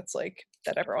mask that's like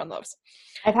that everyone loves.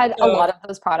 I've had a lot of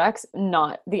those products,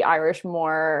 not the Irish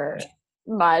Moor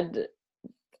mud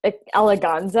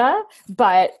eleganza,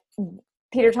 but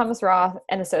Peter Thomas Roth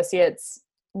and Associates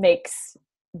makes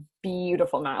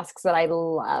beautiful masks that I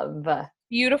love.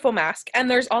 Beautiful mask. And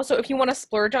there's also, if you want to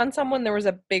splurge on someone, there was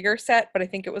a bigger set, but I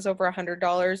think it was over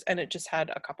 $100 and it just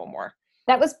had a couple more.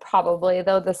 That was probably,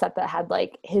 though, the set that had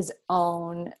like his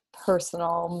own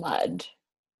personal mud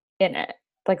in it.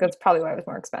 Like, that's probably why it was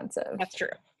more expensive. That's true.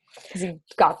 Because he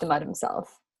got the mud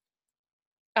himself.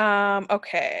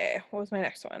 Okay. What was my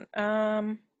next one?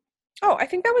 Oh, I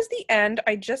think that was the end.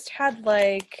 I just had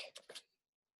like,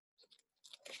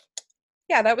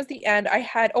 yeah, that was the end.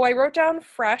 I wrote down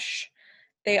Fresh.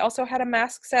 They also had a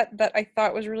mask set that I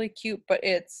thought was really cute, but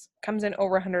comes in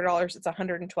over $100. It's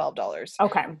 $112.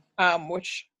 Okay.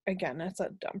 Which again, that's a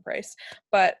dumb price.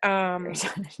 But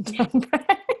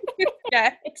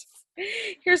yeah.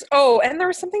 And there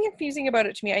was something confusing about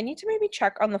it to me. I need to maybe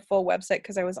check on the full website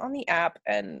because I was on the app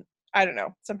and I don't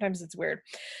know. Sometimes it's weird.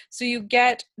 So you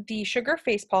get the sugar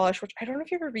face polish, which I don't know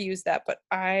if you've ever used that, but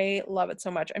I love it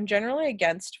so much. I'm generally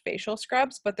against facial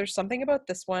scrubs, but there's something about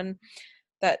this one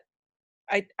that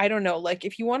I don't know. Like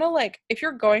if you want to if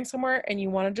you're going somewhere and you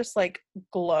want to just like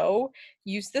glow,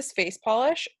 use this face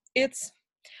polish.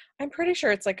 I'm pretty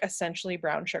sure it's like essentially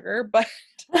brown sugar, but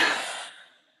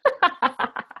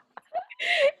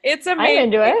it's amazing. I'm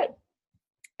into it.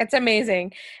 It's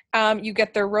amazing. You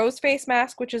get the rose face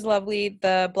mask, which is lovely,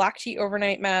 the black tea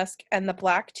overnight mask, and the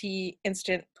black tea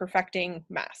instant perfecting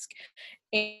mask.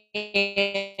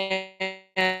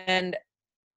 And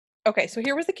okay, so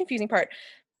here was the confusing part.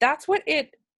 That's what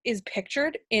it is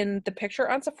pictured in the picture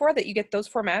on Sephora, that you get those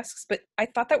 4 masks, but I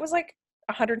thought that was like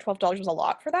 $112 was a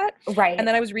lot for that. Right. And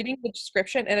then I was reading the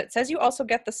description and it says you also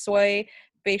get the soy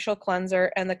facial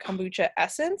cleanser and the kombucha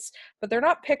essence, but they're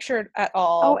not pictured at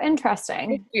all. Oh,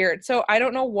 interesting. It's weird. So I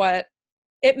don't know what,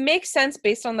 it makes sense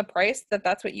based on the price that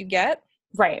that's what you get.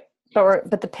 Right.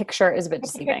 But the picture is a bit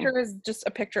deceiving. The picture is just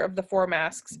a picture of the 4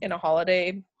 masks in a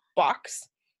holiday box,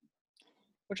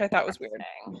 which I thought was weird.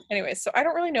 Anyways, so I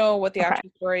don't really know what the actual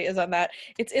story is on that.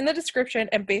 It's in the description,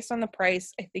 and based on the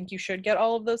price, I think you should get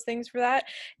all of those things for that.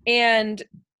 And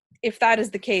if that is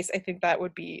the case, I think that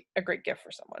would be a great gift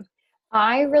for someone.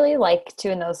 I really like to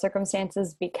in those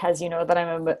circumstances because you know that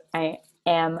I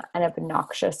am an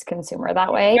obnoxious consumer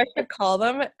that way. I should call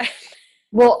them.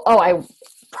 Well, I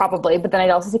probably, but then I'd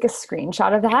also take a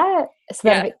screenshot of that. So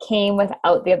that if it came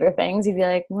without the other things, you'd be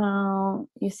like, well,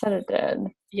 you said it did.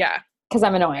 Yeah. Because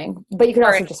I'm annoying. But you could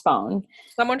also just phone.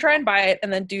 Someone try and buy it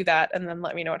and then do that and then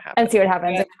let me know what happens. And see what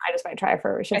happens. Yeah. I just might try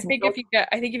for I think if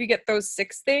you get those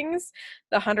 6 things,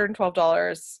 the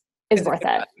 $112 is worth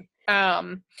it.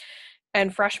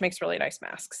 And Fresh makes really nice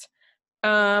masks.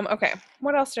 Okay.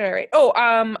 What else did I write?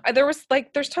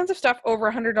 There's tons of stuff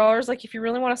over $100. Like if you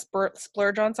really want to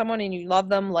splurge on someone and you love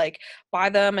them, like buy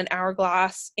them an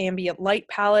Hourglass ambient light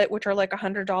palette, which are like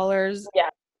 $100. Yeah.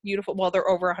 Beautiful. Well, they're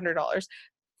over $100.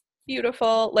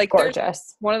 Beautiful. Like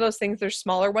gorgeous. One of those things, there's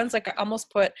smaller ones. Like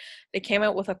they came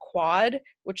out with a quad,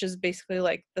 which is basically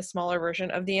like the smaller version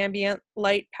of the ambient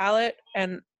light palette.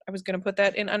 And I was going to put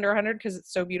that in under 100 because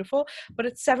it's so beautiful, but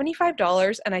it's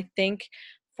 $75. And I think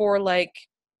for like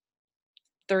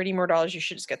 $30 more, you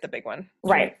should just get the big one.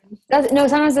 Right.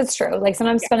 Sometimes it's true. Like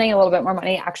sometimes spending a little bit more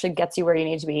money actually gets you where you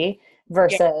need to be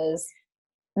versus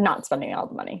not spending all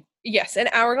the money. Yes, and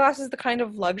Hourglass is the kind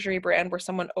of luxury brand where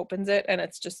someone opens it and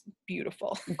it's just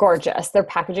beautiful. Gorgeous. Their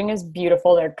packaging is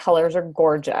beautiful. Their colors are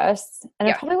gorgeous. And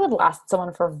it Yeah. probably would last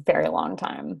someone for a very long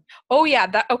time. Oh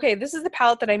yeah, okay, this is the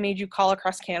palette that I made you call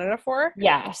across Canada for.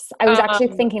 Yes. I was actually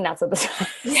Um, thinking that's what this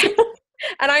yeah, was.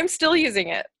 and I'm still using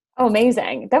it. Oh,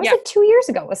 amazing. That was Yeah. like 2 years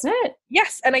ago, wasn't it?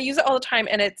 Yes, and I use it all the time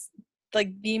and it's like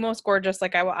the most gorgeous.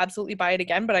 Like I will absolutely buy it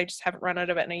again, but I just haven't run out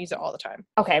of it and I use it all the time.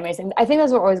 Okay, amazing. I think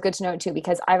those are always good to know too,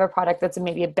 because I have a product that's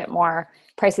maybe a bit more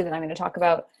pricey than I'm going to talk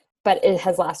about, but it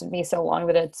has lasted me so long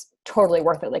that it's totally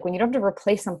worth it. Like when you don't have to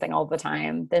replace something all the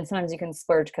time, then sometimes you can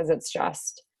splurge because it's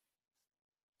just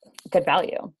good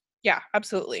value. Yeah,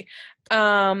 absolutely.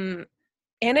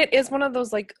 And it is one of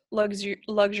those like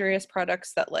luxurious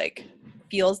products that like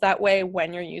feels that way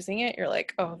when you're using it. You're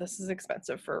like, oh, this is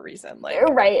expensive for a reason. Like,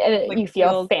 Right. And like you feel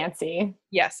feels, fancy.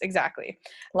 yes, exactly.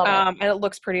 Love it. And it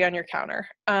looks pretty on your counter.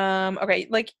 Okay,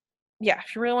 like, yeah,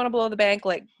 if you really want to blow the bank,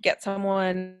 like get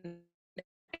someone.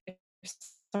 If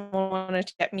someone wanted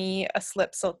to get me a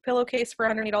slip silk pillowcase for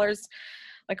 $180,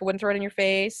 like I wouldn't throw it in your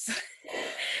face.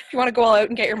 If you want to go all out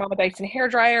and get your Mama Dyson hair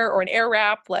dryer or an air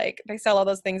wrap, like they sell all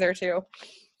those things there too.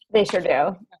 They sure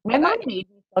do. My But mom made me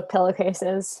silk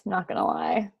pillowcases, not gonna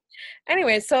lie.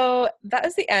 anyway, so that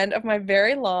is the end of my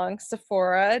very long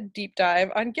Sephora deep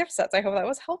dive on gift sets. I hope that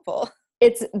was helpful.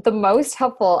 It's the most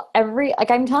helpful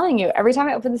I'm telling you, every time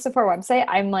I open the Sephora website,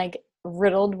 I'm like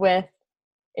riddled with,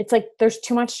 it's like there's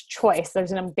too much choice.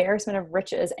 There's an embarrassment of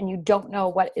riches and you don't know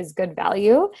what is good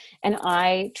value. And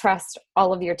I trust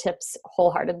all of your tips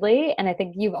wholeheartedly. And I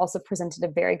think you've also presented a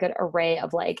very good array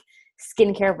of like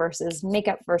skincare versus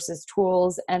makeup versus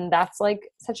tools. And that's like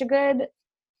such a good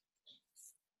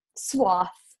swath.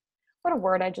 What a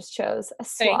word I just chose. A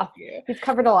Thank swath. you. You've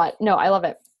covered a lot. No, I love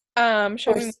it.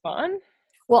 Shall we move on?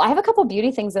 Well, I have a couple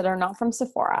beauty things that are not from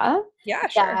Sephora Yeah,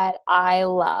 sure. that I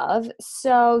love.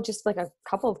 So just like a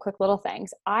couple of quick little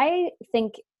things. I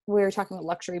think we were talking about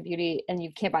luxury beauty and you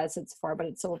can't buy this at Sephora, but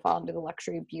it still will fall under the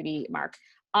luxury beauty mark.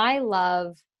 I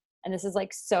love, and this is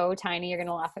like so tiny, you're going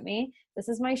to laugh at me. This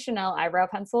is my Chanel eyebrow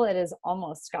pencil. It is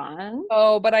almost gone.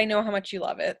 Oh, but I know how much you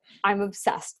love it. I'm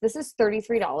obsessed. This is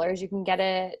 $33. You can get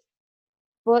it.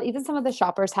 Well, even some of the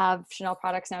shoppers have Chanel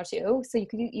products now too, so you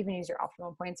could even use your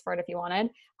optimum points for it if you wanted.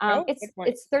 Good point.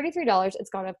 It's $33. It's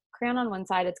got a crayon on one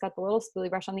side. It's got the little spoolie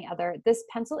brush on the other. This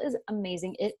pencil is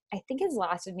amazing. It I think has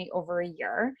lasted me over a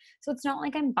year, so it's not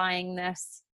like I'm buying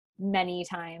this many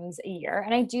times a year.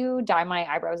 And I do dye my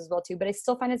eyebrows as well too, but I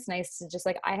still find it's nice to just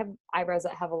like I have eyebrows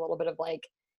that have a little bit of like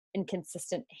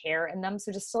inconsistent hair in them,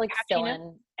 so just to like fill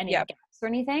in any Yep. gaps or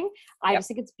anything. I Yep. just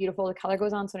think it's beautiful. The color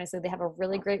goes on so nicely. They have a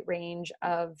really great range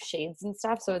of shades and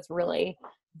stuff, so it's really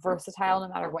versatile no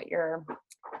matter what your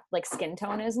like skin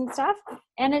tone is and stuff.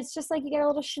 And it's just like you get a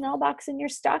little Chanel box in your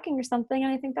stocking or something,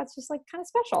 and I think that's just like kind of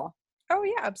special. Oh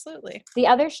yeah, absolutely. The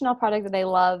other Chanel product that I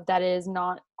love that is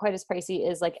not quite as pricey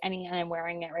is like and I'm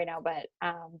wearing it right now, but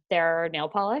their nail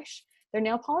polish. Their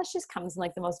nail polish just comes in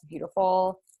like the most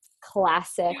beautiful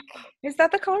classic. Is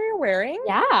that the color you're wearing?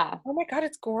 Yeah. Oh my god,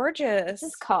 it's gorgeous. This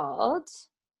is called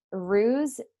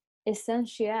Rouge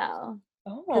Essentiel.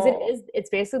 Because Oh, it's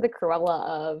basically the Cruella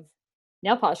of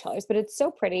nail polish colors, but it's so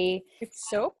pretty. it's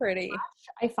so pretty.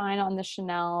 I find on the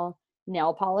Chanel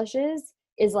nail polishes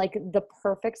is like the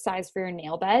perfect size for your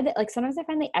nail bed. Like sometimes I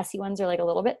find the Essie ones are like a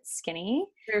little bit skinny.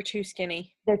 They're too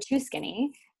skinny. They're too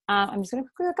skinny. I'm just going to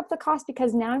quickly look up the cost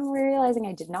because now I'm realizing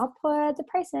I did not put the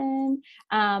price in.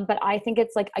 But I think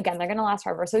it's like, again, they're going to last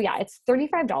forever. So yeah, it's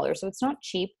 $35. So it's not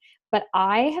cheap, but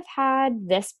I have had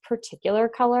this particular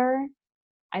color.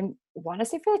 I want to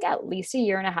say for like at least a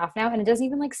year and a half now, and it doesn't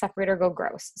even like separate or go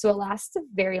gross. So it lasts a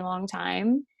very long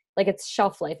time. Like its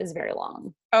shelf life is very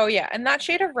long. Oh yeah, and that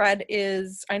shade of red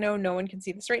is, I know no one can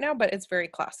see this right now, but it's very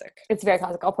classic. It's very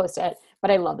classic. I'll post it,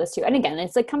 but I love this too. And again,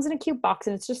 it's like comes in a cute box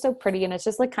and it's just so pretty. And it's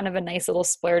just like kind of a nice little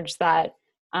splurge that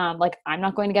like I'm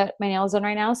not going to get my nails done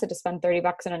right now. So to spend $30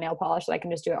 on a nail polish that I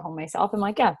can just do at home myself, I'm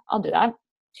like, yeah, I'll do that.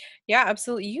 Yeah,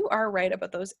 absolutely. You are right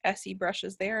about those Essie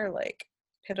brushes. They are like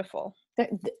pitiful.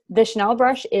 The Chanel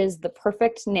brush is the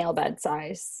perfect nail bed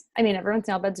size. I mean, everyone's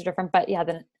nail beds are different, but yeah,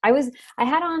 then I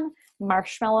had on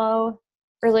Marshmallow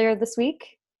earlier this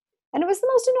week and it was the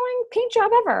most annoying paint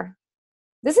job ever.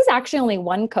 This is actually only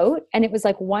one coat and it was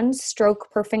like one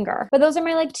stroke per finger. But those are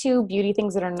my like two beauty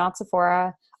things that are not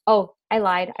Sephora. Oh, I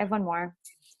lied. I have one more.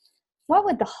 What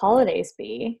would the holidays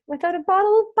be without a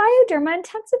bottle of Bioderma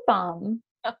Intensive Balm?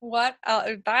 What?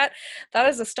 That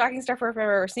is a stocking stuffer if I've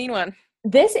ever seen one.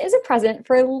 This is a present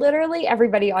for literally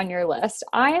everybody on your list.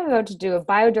 I am about to do a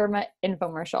Bioderma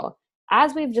infomercial.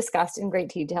 as we've discussed in great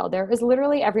detail, there is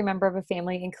literally every member of a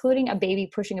family, including a baby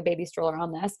pushing a baby stroller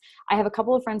on this. I have a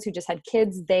couple of friends who just had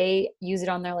kids. They use it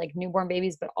on their like newborn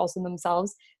babies, but also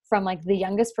themselves. From like the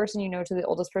youngest person you know to the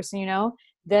oldest person you know,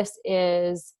 this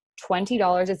is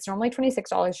 $20. It's normally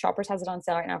 $26. Shoppers has it on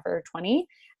sale right now for 20.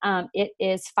 It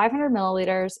is 500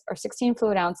 milliliters or 16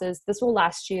 fluid ounces. This will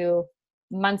last you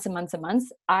months and months and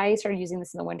months. I started using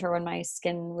this in the winter when my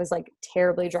skin was like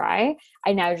terribly dry.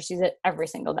 I now just use it every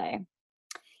single day.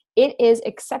 It is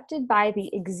accepted by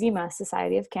the Eczema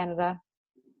Society of Canada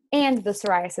and the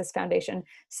Psoriasis Foundation.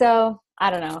 So I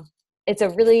don't know. It's a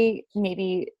really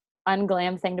maybe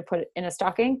unglam thing to put in a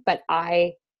stocking, but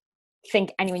I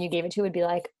think anyone you gave it to would be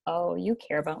like, oh, you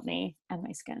care about me and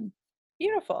my skin.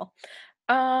 Beautiful.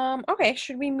 Okay,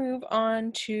 should we move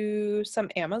on to some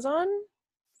Amazon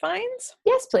finds?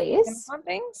 Yes, please. Amazon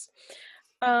things.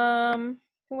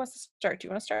 Who wants to start? Do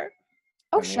you want to start?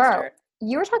 Oh, sure.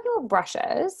 You were talking about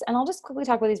brushes, and I'll just quickly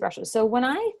talk about these brushes. So when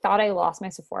I thought I lost my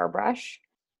Sephora brush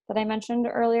that I mentioned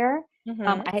earlier,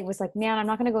 I was like, man, I'm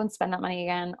not going to go and spend that money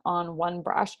again on one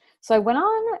brush. So I went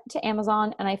on to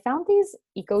Amazon and I found these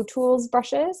Eco Tools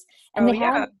brushes, and they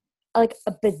had like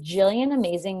a bajillion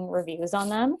amazing reviews on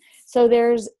them. So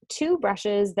there's two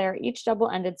brushes. They're each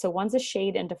double-ended. So one's a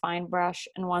shade and define brush,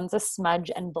 and one's a smudge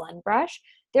and blend brush.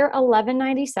 They're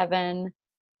 $11.97.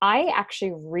 I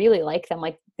actually really like them.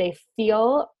 Like they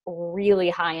feel really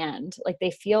high end. Like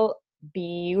they feel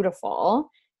beautiful.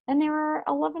 And they were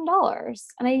 $11.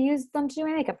 And I used them to do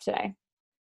my makeup today.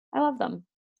 I love them.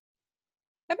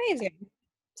 Amazing.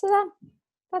 So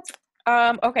that's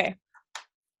okay.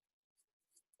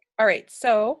 All right.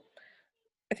 So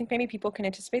I think many people can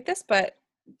anticipate this, but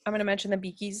I'm going to mention the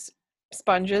Beaky's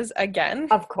sponges again.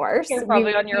 Of course.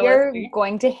 Probably on your list. We're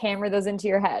going to hammer those into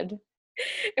your head.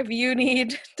 If you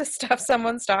need to stuff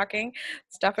someone's stocking,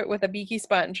 stuff it with a Beaky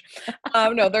sponge.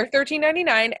 No, they're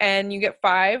 $13.99 and you get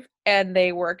 5 and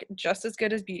they work just as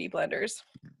good as beauty blenders.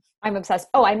 I'm obsessed.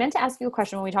 Oh, I meant to ask you a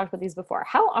question when we talked about these before.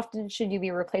 How often should you be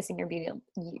replacing your beauty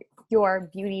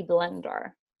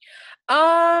blender?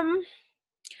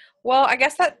 Well, I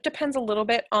guess that depends a little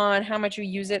bit on how much you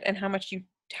use it and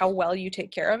how well you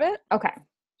take care of it. Okay.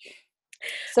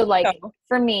 So like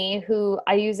for me, who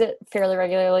I use it fairly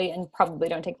regularly and probably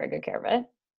don't take very good care of it,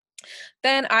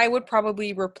 then I would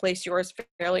probably replace yours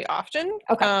fairly often.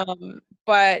 Okay.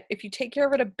 But if you take care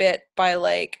of it a bit by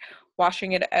like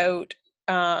washing it out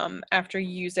after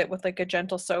you use it with like a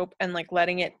gentle soap and like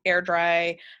letting it air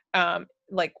dry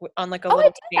like on like a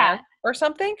little fan or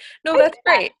something. No, that's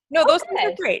great. No, those things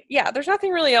are great. Yeah, there's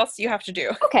nothing really else you have to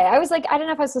do. Okay, I was like, I don't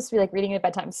know if I was supposed to be like reading a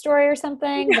bedtime story or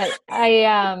something, but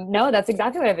I no, that's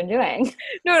exactly what I've been doing.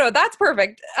 No, that's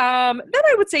perfect. Then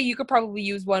I would say you could probably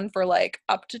use one for like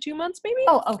up to 2 months, maybe.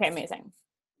 Oh, okay, amazing.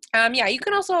 Yeah, you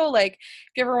can also like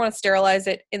if you ever want to sterilize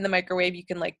it in the microwave, you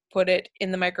can like put it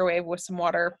in the microwave with some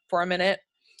water for a minute.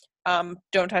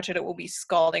 Don't touch it; it will be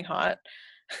scalding hot.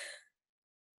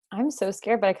 I'm so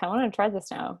scared, but I kind of want to try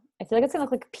this now. I feel like it's gonna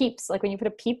look like Peeps, like when you put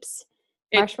a Peeps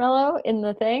marshmallow in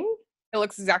the thing. It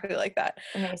looks exactly like that.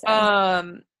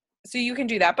 Amazing. So you can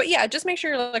do that, but yeah, just make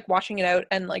sure you're like washing it out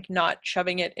and like not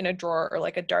shoving it in a drawer or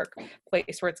like a dark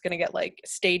place where it's gonna get like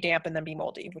stay damp and then be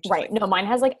moldy. Which right. Is, like, no, mine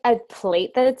has like a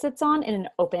plate that it sits on in an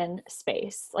open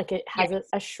space. Like it has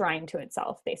a shrine to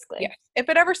itself, basically. Yes. If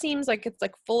it ever seems like it's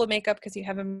like full of makeup because you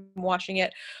haven't been washing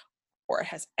it, or it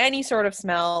has any sort of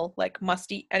smell, like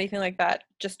musty, anything like that,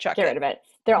 just chuck it. Get rid of it.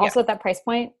 They're also at that price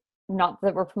point. Not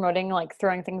that we're promoting like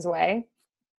throwing things away,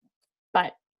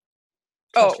 but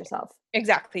trust yourself.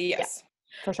 Exactly. Yes.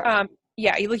 Yeah, for sure.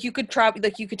 Yeah, like you could travel,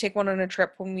 like you could take one on a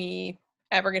trip when we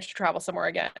ever get to travel somewhere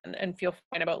again, and feel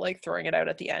fine about like throwing it out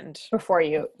at the end before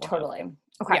you. Totally.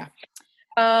 Okay.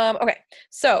 Yeah. Okay.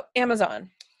 So Amazon.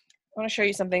 I want to show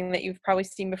you something that you've probably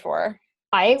seen before.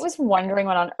 I was wondering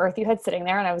what on earth you had sitting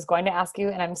there, and I was going to ask you,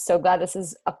 and I'm so glad this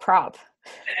is a prop.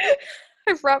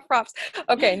 I brought props.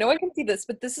 Okay, no one can see this,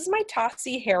 but this is my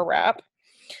Tassi hair wrap.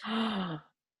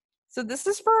 So this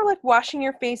is for like washing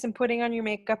your face and putting on your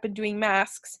makeup and doing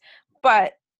masks.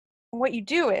 But what you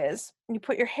do is you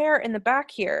put your hair in the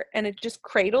back here, and it just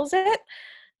cradles it.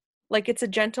 Like it's a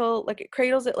gentle, like it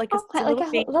cradles it like, like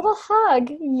a little hug.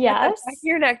 Yes. Back of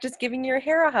your neck, just giving your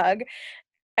hair a hug.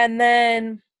 And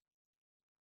then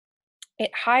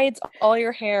it hides all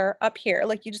your hair up here.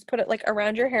 Like you just put it like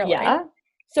around your hairline. Yeah.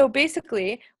 So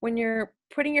basically, when you're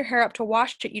putting your hair up to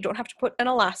wash it, you don't have to put an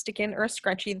elastic in or a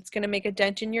scrunchie that's going to make a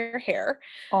dent in your hair.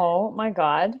 Oh my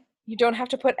God. You don't have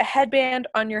to put a headband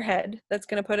on your head that's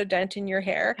going to put a dent in your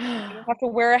hair. You don't have to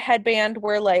wear a headband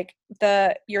where like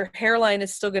your hairline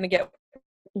is still going to get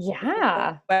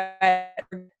wet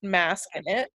mask in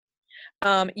it.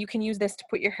 You can use this to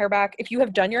put your hair back. If you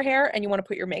have done your hair and you want to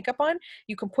put your makeup on,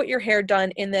 you can put your hair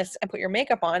done in this and put your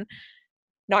makeup on,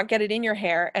 not get it in your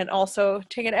hair, and also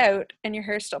take it out, and your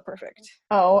hair is still perfect.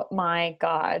 Oh my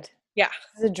God. Yeah.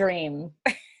 This is a dream.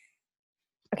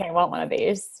 Okay, I want one of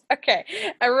these. Okay.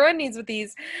 Everyone needs with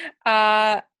these.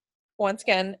 Once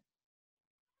again,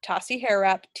 Tassi Hair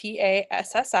Wrap,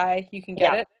 Tassi. You can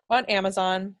get Yeah. it on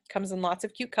Amazon. Comes in lots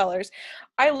of cute colors.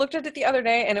 I looked at it the other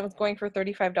day and it was going for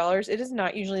 $35. It is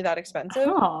not usually that expensive.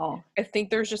 Oh, I think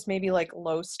there's just maybe like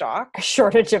low stock. a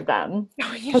shortage of them You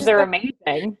because just they're have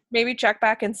amazing. maybe check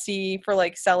back and see for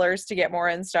like sellers to get more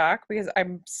in stock, because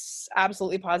I'm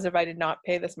absolutely positive I did not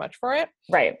pay this much for it.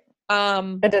 Right.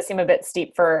 Um, It does seem a bit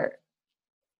steep for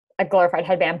a glorified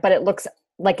headband, but it looks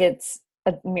like it's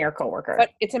a miracle worker.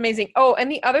 but it's amazing. Oh, and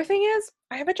the other thing is,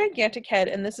 I have a gigantic head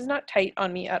and this is not tight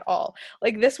on me at all.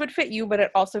 Like this would fit you, but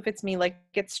it also fits me. Like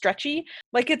it's stretchy.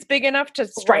 Like it's big enough to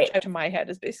stretch Right. out to my head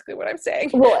is basically what I'm saying.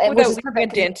 Well, which Without is leaving a perfect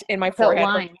 'cause dent in my without forehead.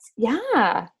 lines.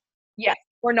 Yeah. Yeah.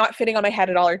 Or not fitting on my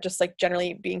head at all, or just like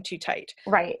generally being too tight.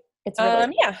 Right. It's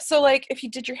really Yeah. So like if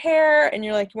you did your hair and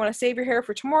you're like, you want to save your hair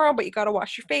for tomorrow, but you got to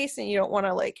wash your face and you don't want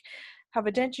to like have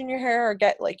a dent in your hair or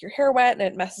get like your hair wet and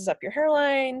it messes up your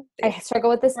hairline. I struggle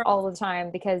with this all the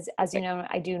time because, as you know,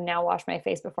 I do now wash my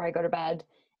face before I go to bed,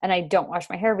 and I don't wash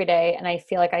my hair every day, and I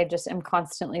feel like I just am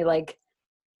constantly like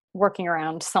working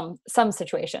around some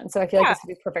situation. So I feel like Yeah. this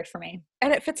would be perfect for me.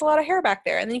 And it fits a lot of hair back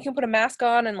there. And then you can put a mask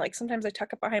on, and like sometimes I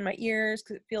tuck it behind my ears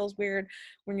because it feels weird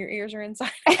when your ears are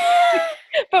inside.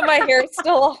 But my hair is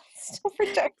still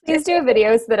protected. Please do a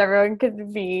video so that everyone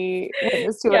could be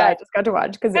witness to what I just got to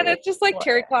watch, because And it's just like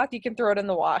terry cloth. You can throw it in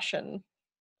the wash and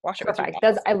wash it with your perfect.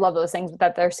 towels. I love those things,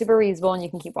 that they're super reusable and you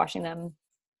can keep washing them,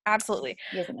 Absolutely.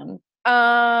 using them.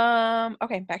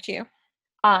 Okay, back to you.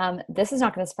 This is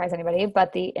not going to surprise anybody,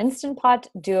 but the Instant Pot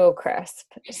Duo Crisp.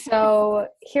 So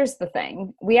here's the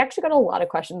thing. We actually got a lot of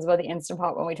questions about the Instant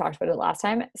Pot when we talked about it last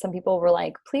time. Some people were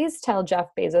like, please tell Jeff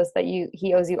Bezos that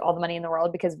he owes you all the money in the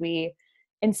world, because we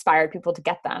inspired people to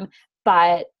get them.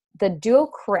 But the Duo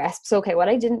Crisp, so okay, what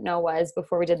I didn't know was,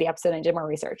 before we did the episode, I did more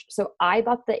research. So I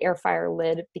bought the air fryer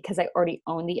lid because I already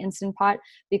own the Instant Pot.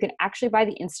 You can actually buy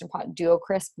the Instant Pot Duo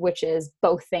Crisp, which is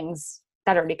both things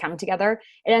that already come together.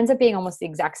 It ends up being almost the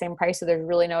exact same price. So there's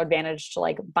really no advantage to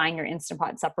like buying your Instant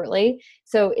Pot separately.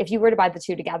 So if you were to buy the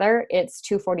two together, it's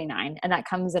 $2.49. And that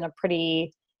comes in you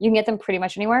can get them pretty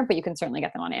much anywhere, but you can certainly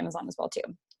get them on Amazon as well too.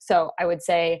 So I would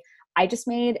say I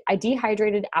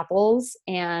dehydrated apples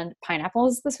and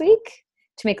pineapples this week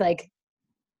to make like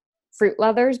fruit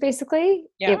leathers, basically.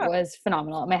 Yeah. It was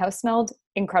phenomenal. My house smelled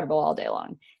incredible all day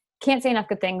long. Can't say enough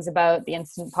good things about the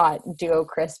Instant Pot Duo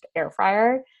Crisp air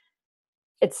fryer.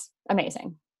 It's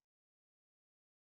amazing.